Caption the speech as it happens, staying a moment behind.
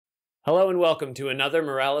Hello and welcome to another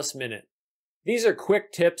Moralis Minute. These are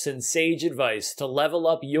quick tips and sage advice to level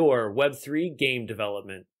up your Web3 game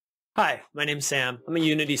development. Hi, my name's Sam. I'm a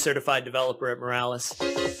Unity certified developer at Moralis.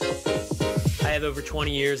 I have over 20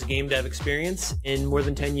 years of game dev experience and more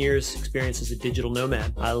than 10 years experience as a digital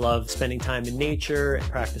nomad. I love spending time in nature and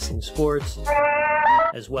practicing sports,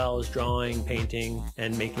 as well as drawing, painting,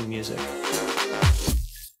 and making music.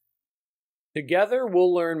 Together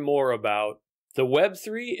we'll learn more about the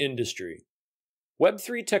Web3 industry.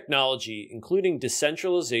 Web3 technology, including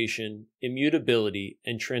decentralization, immutability,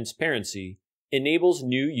 and transparency, enables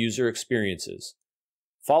new user experiences.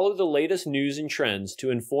 Follow the latest news and trends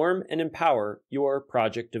to inform and empower your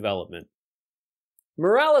project development.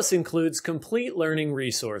 Moralis includes complete learning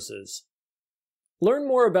resources. Learn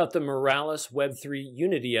more about the Moralis Web3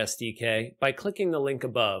 Unity SDK by clicking the link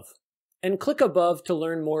above, and click above to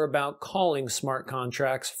learn more about calling smart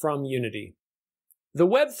contracts from Unity. The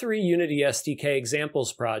Web3 Unity SDK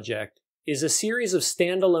Examples project is a series of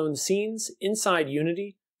standalone scenes inside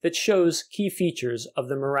Unity that shows key features of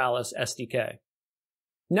the Moralis SDK.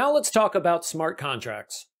 Now let's talk about smart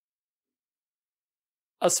contracts.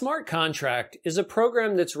 A smart contract is a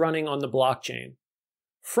program that's running on the blockchain.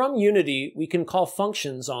 From Unity, we can call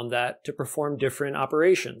functions on that to perform different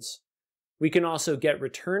operations. We can also get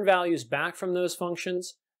return values back from those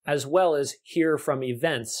functions, as well as hear from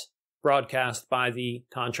events broadcast by the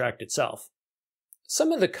contract itself.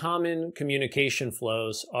 Some of the common communication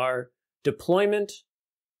flows are deployment,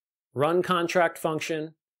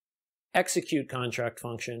 RunContractFunction,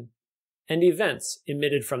 ExecuteContractFunction, and events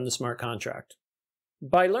emitted from the smart contract.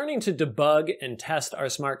 By learning to debug and test our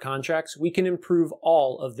smart contracts, we can improve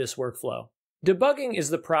all of this workflow. Debugging is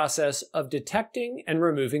the process of detecting and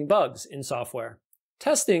removing bugs in software.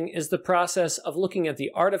 Testing is the process of looking at the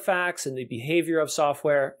artifacts and the behavior of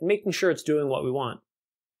software and making sure it's doing what we want.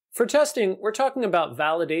 For testing, we're talking about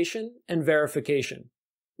validation and verification.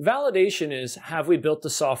 Validation is, have we built the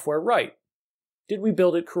software right? Did we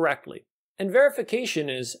build it correctly? And verification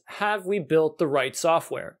is, have we built the right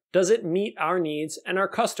software? Does it meet our needs and our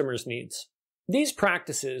customers' needs? These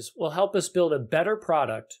practices will help us build a better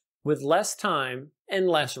product with less time and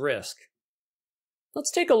less risk.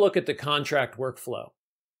 Let's take a look at the contract workflow.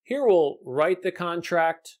 Here we'll write the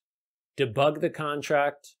contract, debug the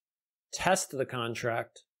contract, test the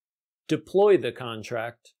contract, deploy the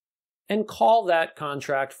contract, and call that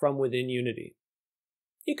contract from within Unity.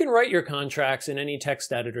 You can write your contracts in any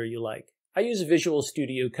text editor you like. I use Visual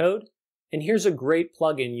Studio Code, and here's a great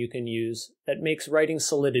plugin you can use that makes writing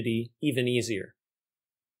Solidity even easier.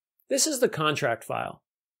 This is the contract file.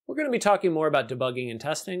 We're going to be talking more about debugging and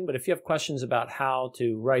testing, but if you have questions about how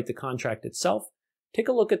to write the contract itself, take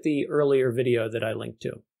a look at the earlier video that I linked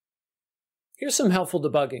to. Here's some helpful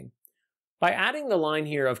debugging. By adding the line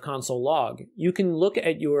here of console log, you can look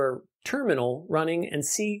at your terminal running and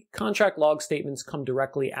see contract log statements come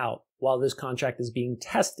directly out while this contract is being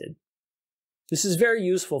tested. This is very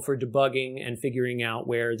useful for debugging and figuring out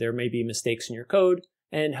where there may be mistakes in your code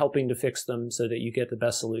and helping to fix them so that you get the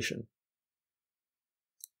best solution.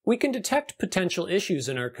 We can detect potential issues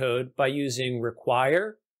in our code by using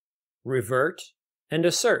require, revert, and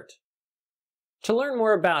assert. To learn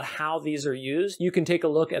more about how these are used, you can take a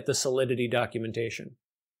look at the Solidity documentation.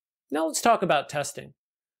 Now let's talk about testing.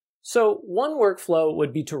 So one workflow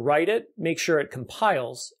would be to write it, make sure it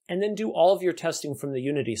compiles, and then do all of your testing from the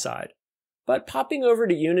Unity side. But popping over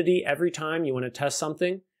to Unity every time you want to test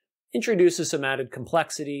something introduces some added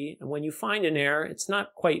complexity, and when you find an error, it's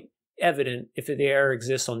not quite evident if the error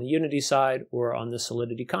exists on the Unity side or on the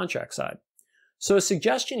Solidity contract side. So a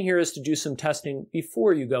suggestion here is to do some testing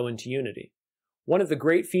before you go into Unity. One of the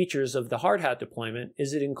great features of the hard hat deployment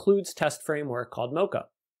is it includes test framework called Mocha.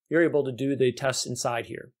 You're able to do the tests inside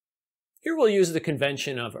here. Here we'll use the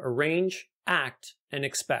convention of arrange, act, and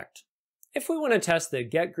expect. If we want to test the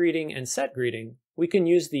get greeting and set greeting, we can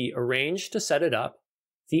use the arrange to set it up,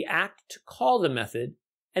 the act to call the method,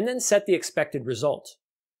 and then set the expected result.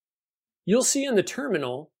 You'll see in the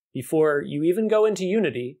terminal, before you even go into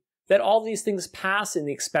Unity, that all these things pass in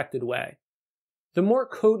the expected way. The more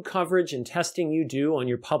code coverage and testing you do on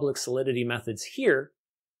your public Solidity methods here,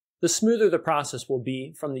 the smoother the process will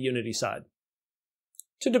be from the Unity side.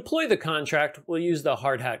 To deploy the contract, we'll use the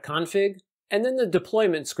hard hat config, and then the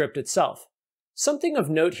deployment script itself. Something of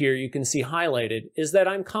note here you can see highlighted is that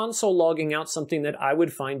I'm console logging out something that I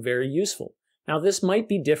would find very useful. Now this might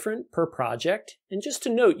be different per project, and just to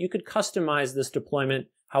note, you could customize this deployment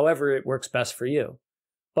however it works best for you.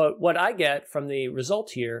 But what I get from the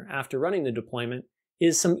result here after running the deployment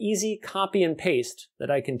is some easy copy and paste that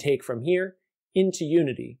I can take from here into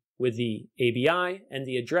Unity with the ABI and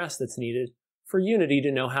the address that's needed for Unity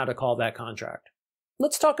to know how to call that contract.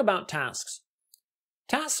 Let's talk about tasks.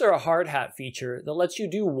 Tasks are a hard hat feature that lets you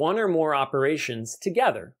do one or more operations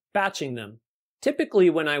together, batching them. Typically,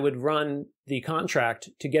 when I would run the contract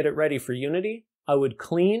to get it ready for Unity, I would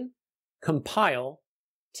clean, compile,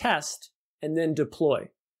 test, and then deploy.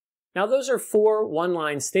 Now, those are 4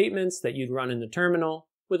 one-line statements that you'd run in the terminal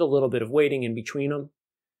with a little bit of waiting in between them.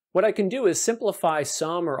 What I can do is simplify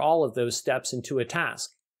some or all of those steps into a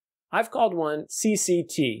task. I've called one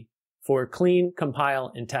CCT for clean,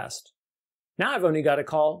 compile, and test. Now I've only got to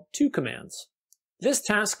call 2 commands. This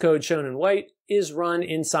task code shown in white is run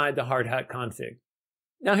inside the hard hat config.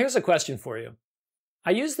 Now here's a question for you.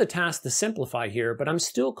 I use the task to simplify here, but I'm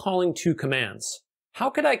still calling 2 commands. How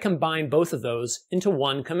could I combine both of those into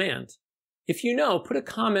one command? If you know, put a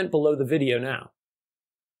comment below the video now.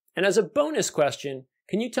 And as a bonus question,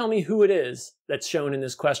 can you tell me who it is that's shown in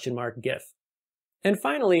this question mark GIF? And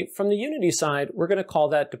finally, from the Unity side, we're going to call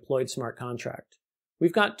that deployed smart contract.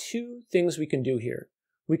 We've got 2 things we can do here.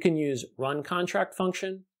 We can use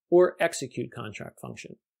RunContractFunction or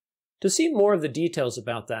ExecuteContractFunction. To see more of the details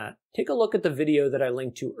about that, take a look at the video that I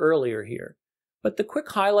linked to earlier here. But the quick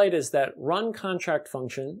highlight is that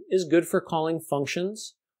RunContractFunction is good for calling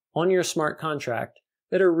functions on your smart contract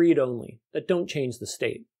that are read-only, that don't change the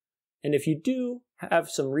state. And if you do have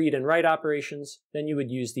some read and write operations, then you would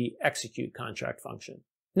use the ExecuteContractFunction.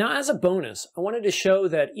 Now, as a bonus, I wanted to show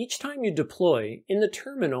that each time you deploy, in the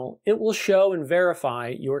terminal, it will show and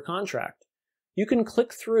verify your contract. You can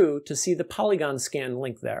click through to see the polygon scan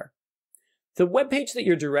link there. The web page that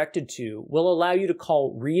you're directed to will allow you to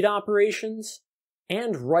call read operations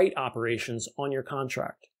and write operations on your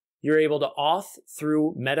contract. You're able to auth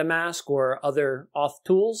through MetaMask or other auth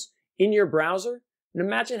tools in your browser. And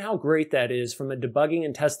imagine how great that is from a debugging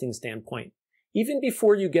and testing standpoint. Even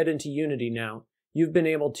before you get into Unity now, you've been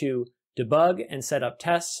able to debug and set up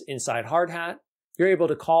tests inside Hardhat. You're able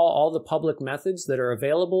to call all the public methods that are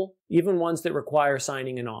available, even ones that require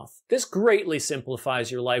signing an auth. This greatly simplifies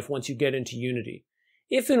your life once you get into Unity.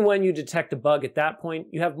 If and when you detect a bug at that point,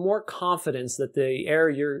 you have more confidence that the error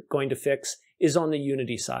you're going to fix is on the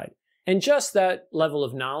Unity side. And just that level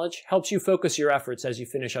of knowledge helps you focus your efforts as you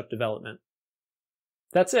finish up development.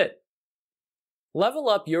 That's it. Level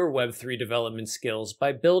up your Web3 development skills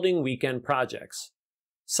by building weekend projects.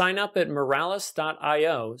 Sign up at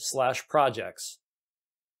moralis.io/projects.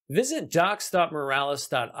 Visit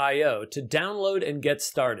docs.moralis.io to download and get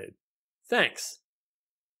started. Thanks.